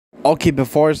Okay,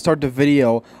 before I start the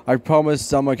video, I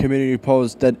promised on my community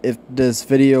post that if this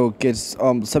video gets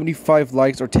 75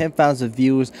 likes or 10,000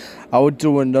 views, I would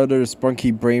do another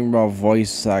Sprunki brainrot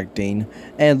voice acting.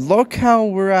 And look how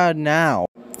we're at now.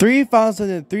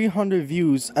 3,300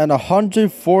 views and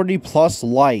 140 plus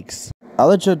likes. I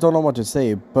legit don't know what to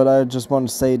say, but I just want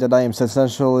to say that I am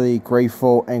essentially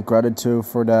grateful and gratitude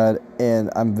for that, and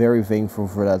I'm very thankful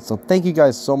for that. So thank you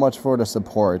guys so much for the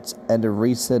support and the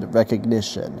recent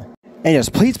recognition. And yes,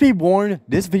 please be warned,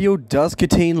 this video does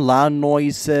contain loud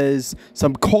noises,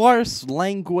 some coarse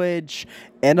language,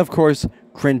 and of course,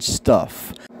 cringe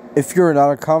stuff. If you're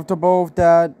not comfortable with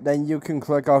that, then you can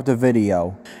click off the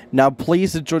video. Now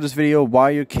please enjoy this video while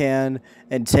you can,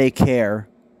 and take care.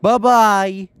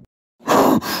 Bye-bye!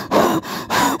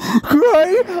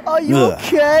 Gray, are you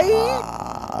okay?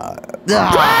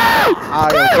 I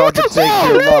am going to take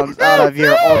your lungs out of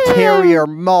your ulterior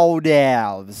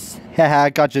motives. Haha,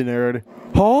 gotcha, nerd.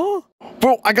 Huh?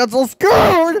 Bro, I got so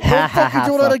scared! Don't fucking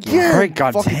do that again!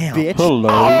 Goddamn, bitch! Hello.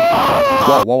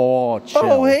 Whoa, chill.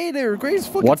 Oh, hey there, Gray's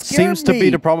fucking what seems to be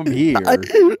the problem here? No,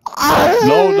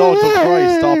 don't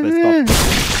cry, stop it,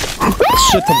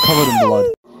 Shit, I'm covered in blood.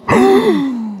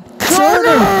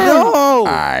 Turner, no!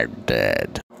 I'm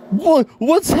dead.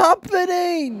 What's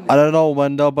happening? I don't know,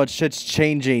 Wendell, but shit's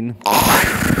changing.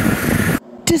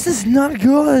 This is not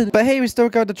good. But hey, we still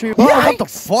got the tree. Oh, what the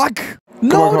fuck?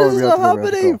 No, this is not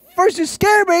happening. First you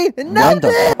scared me, and now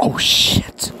this. Oh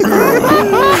shit.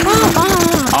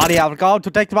 Adi, I'm going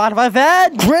to take them out of my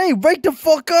van. Gray, wake the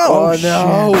fuck up. Oh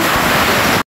no.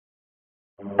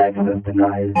 Access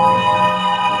denied.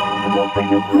 Nothing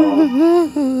is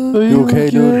wrong. Are you okay,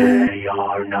 dude? They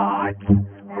are not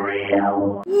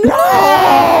real.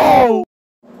 No!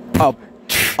 What's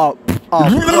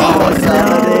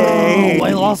happening?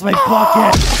 I lost my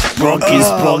bucket. Sprunky.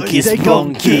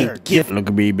 Look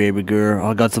at me, baby girl.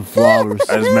 I got some flowers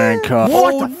as man cut.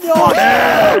 What the fuck?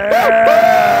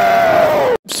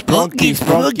 Sprunky.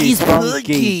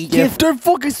 If they're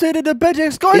fucking staying in the bed,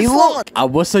 guys, look. I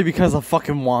will say because I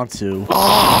fucking want to.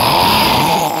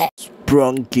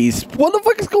 Sprunky. What the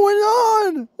fuck is going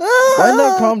on? Why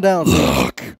not calm down?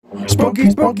 Look. Sprunky,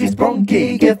 get funky.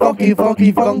 Sprunky, get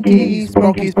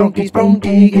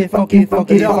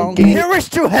funky. Here is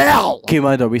to hell! Okay,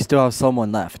 Mando, we still have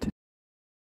someone left.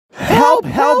 Help,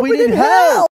 we need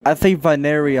help! I think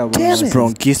Veneria was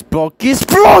Sprunky!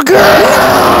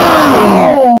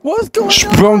 What's going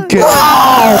on?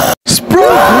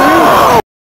 Sprunky!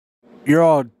 You're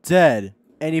all dead.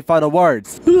 Any final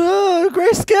words?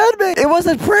 Grace scared me! It was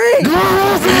a prank!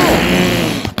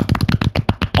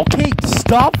 Okay,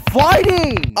 stop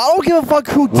fighting! I don't give a fuck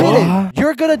who did it!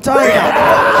 You're gonna die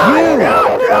now!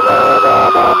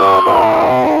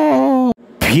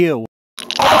 Fuck you! Pew!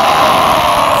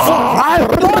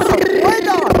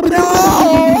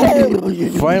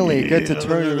 Finally, I get to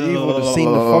turn your evil to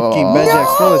sing the fucking Magic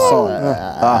Express song.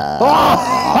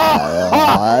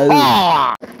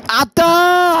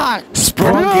 Attack!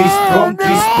 Sprunky,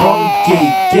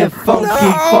 get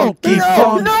funky. Sprunky,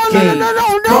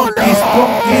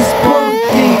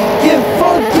 get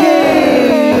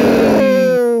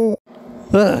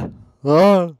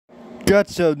funky!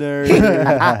 Gotcha, nerd.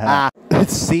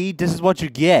 See, this is what you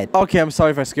get. Okay, I'm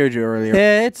sorry if I scared you earlier.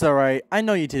 Yeah, it's alright. I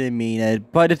know you didn't mean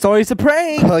it, but it's always a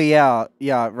prank. Oh, yeah,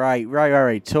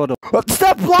 right. Total.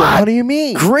 Step Black! What do you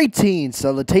mean? Great teen,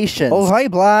 salutations. Oh, hi,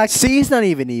 Black. See, he's not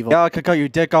even evil. Yeah, I could cut your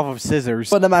dick off with scissors.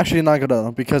 But I'm actually not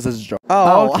gonna, because it's a joke.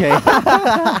 Oh, okay.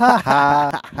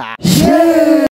 Yeah!